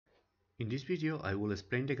In this video I will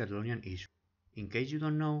explain the Catalonian issue. In case you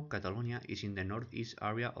don't know, Catalonia is in the northeast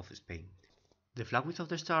area of Spain. The flag with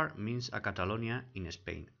the star means a Catalonia in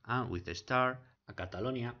Spain, and with the star, a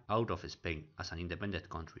Catalonia out of Spain as an independent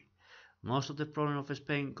country. Most of the problems of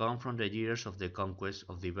Spain come from the years of the conquest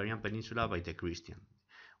of the Iberian Peninsula by the Christians.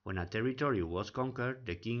 When a territory was conquered,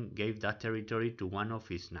 the king gave that territory to one of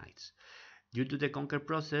his knights. Due to the conquer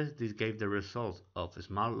process, this gave the result of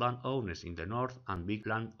small landowners in the north and big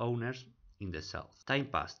landowners in the south. Time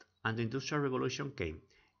passed, and the Industrial Revolution came.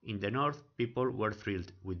 In the north, people were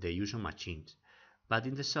thrilled with the use of machines. But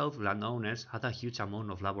in the south, landowners had a huge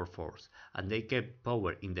amount of labor force, and they kept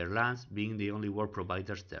power in their lands, being the only work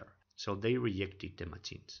providers there. So they rejected the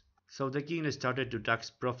machines. So the king started to tax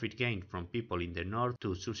profit gained from people in the north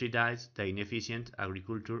to subsidize the inefficient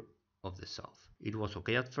agriculture of the south. It was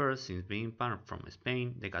okay at first, since being part from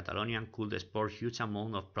Spain, the Catalonian could export huge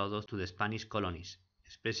amount of products to the Spanish colonies,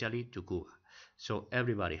 especially to Cuba, so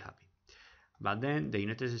everybody happy. But then the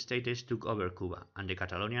United States took over Cuba, and the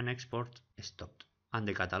Catalonian export stopped. And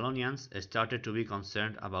the Catalonians started to be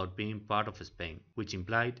concerned about being part of Spain, which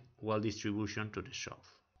implied wealth distribution to the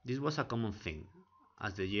south. This was a common thing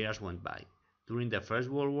as the years went by. During the First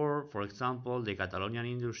World War, for example, the Catalonian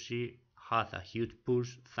industry had a huge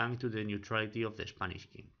push thanks to the neutrality of the Spanish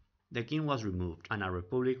king. The king was removed and a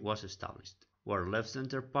republic was established, where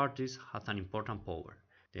left-center parties had an important power.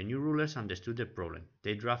 The new rulers understood the problem.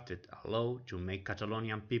 They drafted a law to make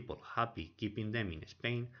Catalonian people happy keeping them in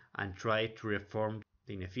Spain and tried to reform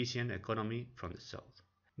the inefficient economy from the south.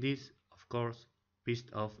 This, of course,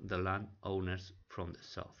 pissed off the landowners from the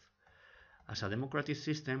south. As a democratic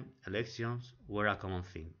system, elections were a common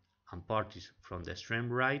thing, and parties from the extreme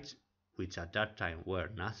right, which at that time were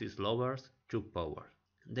Nazi lovers, took power.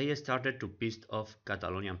 They started to piss off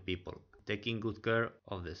Catalonian people, taking good care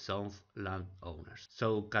of the south landowners.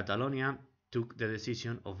 So Catalonia took the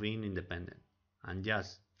decision of being independent, and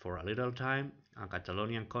just for a little time, a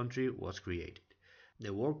Catalonian country was created.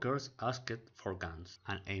 The workers asked for guns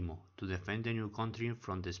and ammo to defend the new country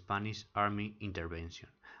from the Spanish army intervention,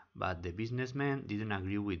 but the businessmen didn't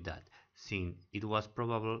agree with that, since it was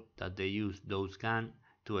probable that they used those guns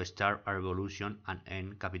to start a revolution and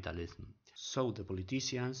end capitalism. So the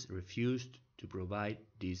politicians refused to provide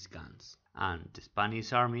these guns, and the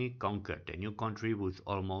Spanish army conquered the new country with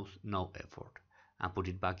almost no effort, and put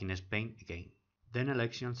it back in Spain again. Then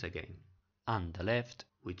elections again, and the left,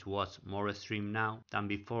 which was more extreme now than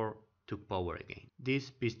before, took power again.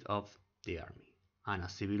 This pissed off the army, and a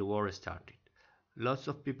civil war started. Lots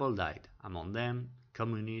of people died, among them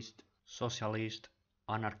communists, socialists,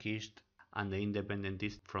 anarchists, and the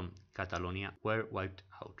independentists from Catalonia were wiped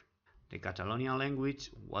out. The Catalonian language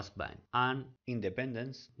was banned, and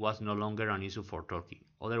independence was no longer an issue for Turkey,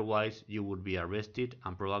 otherwise you would be arrested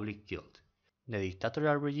and probably killed. The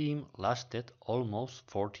dictatorial regime lasted almost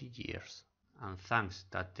 40 years, and thanks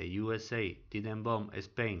that the USA didn't bomb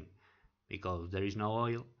Spain because there is no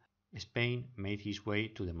oil, Spain made its way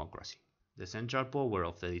to democracy. The central power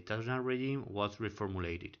of the dictatorial regime was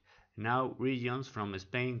reformulated. Now regions from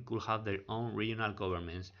Spain could have their own regional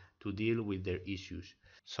governments to deal with their issues.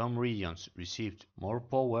 Some regions received more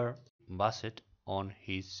power based on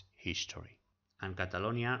its history, and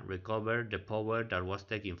Catalonia recovered the power that was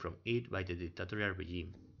taken from it by the dictatorial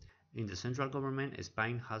regime. In the central government,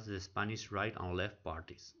 Spain has the Spanish right and left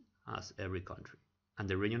parties, as every country, and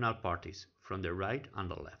the regional parties from the right and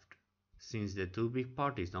the left. Since the two big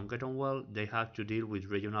parties don't get on well, they have to deal with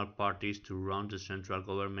regional parties to run the central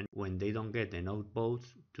government when they don't get enough votes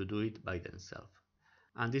to do it by themselves.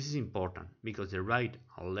 And this is important, because the right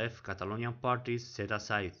and left Catalonian parties set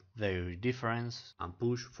aside their difference and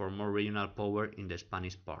push for more regional power in the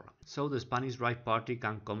Spanish parliament. So the Spanish right party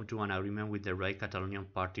can come to an agreement with the right Catalonian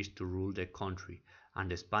parties to rule the country,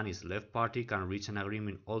 and the Spanish left party can reach an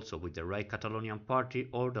agreement also with the right Catalonian party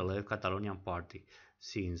or the left Catalonian party,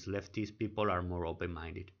 since leftist people are more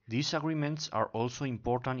open-minded. These agreements are also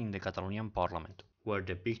important in the Catalonian parliament, where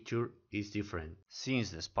the picture is different, since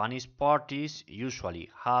the Spanish parties usually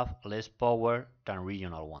have less power than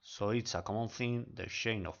regional ones, so it's a common thing the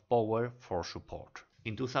exchange of power for support.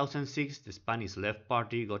 In 2006, the Spanish Left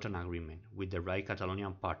Party got an agreement with the right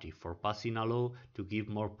Catalonian Party for passing a law to give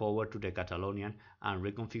more power to the Catalonian and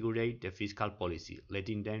reconfigure the fiscal policy,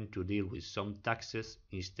 letting them to deal with some taxes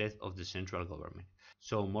instead of the central government.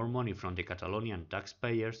 So more money from the Catalonian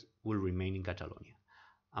taxpayers will remain in Catalonia.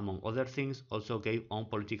 Among other things, also gave own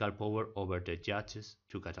political power over the judges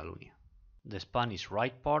to Catalonia. The Spanish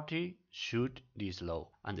Right Party sued this law,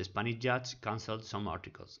 and the Spanish judge cancelled some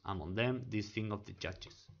articles, among them this thing of the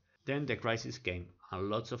judges. Then the crisis came, and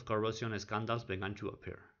lots of corruption scandals began to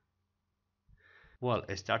appear. Well,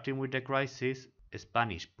 starting with the crisis,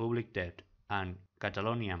 Spanish public debt and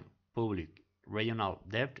Catalonian public regional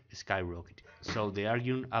debt skyrocketed. So the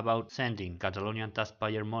argument about sending Catalonian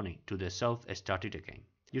taxpayer money to the south started again.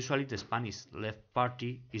 Usually the Spanish left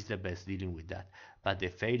party is the best dealing with that, but the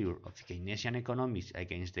failure of Keynesian economics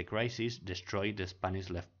against the crisis destroyed the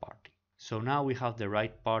Spanish left party. So now we have the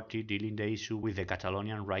right party dealing the issue with the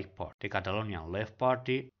Catalonian right party, the Catalonian left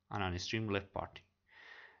party, and an extreme left party.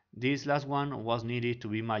 This last one was needed to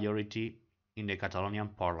be majority in the Catalonian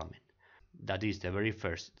parliament. That is the very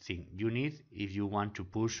first thing you need if you want to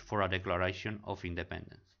push for a declaration of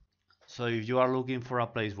independence. So if you are looking for a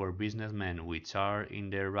place where businessmen which are in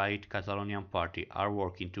the right Catalonian party are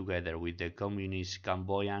working together with the communist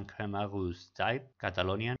Camboyan Khmer type,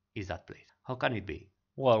 Catalonian is that place. How can it be?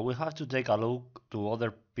 Well, we have to take a look to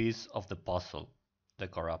other piece of the puzzle, the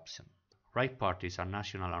corruption. Right parties at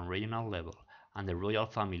national and regional level and the royal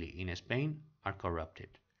family in Spain are corrupted.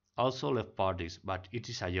 Also left parties, but it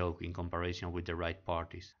is a joke in comparison with the right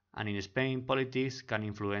parties. And in Spain, politics can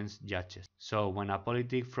influence judges. So when a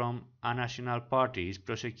politic from a national party is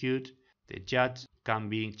prosecuted, the judge can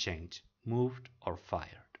be changed, moved, or fired.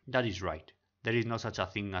 That is right. There is no such a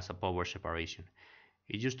thing as a power separation.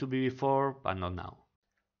 It used to be before, but not now.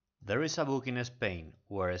 There is a book in Spain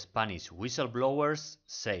where Spanish whistleblowers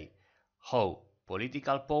say how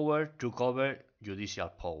political power took over judicial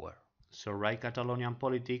power. So right Catalonian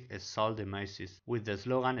politics exalt the masses with the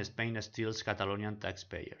slogan Spain steals Catalonian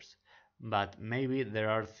taxpayers. But maybe they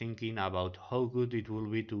are thinking about how good it will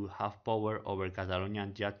be to have power over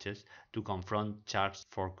Catalonian judges to confront charges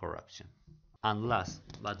for corruption. And last,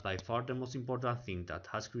 but by far the most important thing that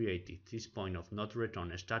has created this point of not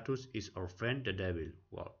return status is our friend the devil.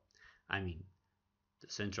 Well, I mean, the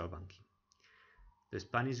central banking. The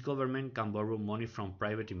Spanish government can borrow money from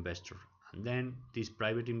private investors, and then this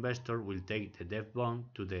private investor will take the debt bond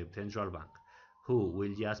to the central bank, who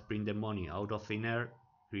will just print the money out of thin air,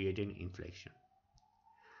 creating inflation.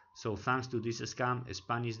 So thanks to this scam,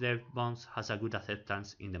 Spanish debt bonds has a good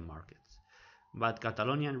acceptance in the markets. But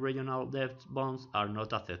Catalonian regional debt bonds are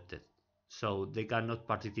not accepted, so they cannot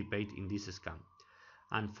participate in this scam.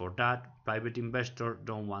 And for that, private investors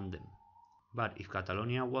don't want them. But if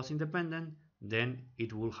Catalonia was independent, then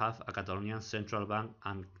it would have a Catalonian central bank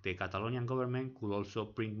and the Catalonian government could also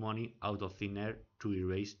print money out of thin air to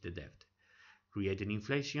erase the debt, creating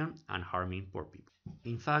inflation and harming poor people.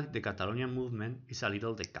 In fact, the Catalonian movement is a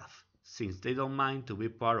little decaf, since they don't mind to be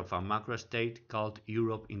part of a macro state called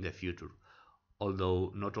Europe in the future,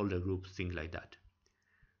 although not all the groups think like that.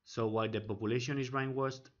 So while the population is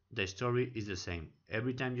brainwashed, the story is the same.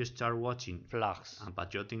 Every time you start watching flags and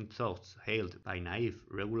patriotic thoughts hailed by naive,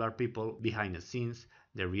 regular people behind the scenes,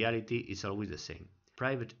 the reality is always the same.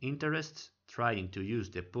 Private interests trying to use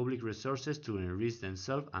the public resources to enrich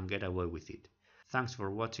themselves and get away with it. Thanks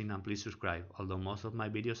for watching and please subscribe, although most of my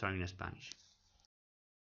videos are in Spanish.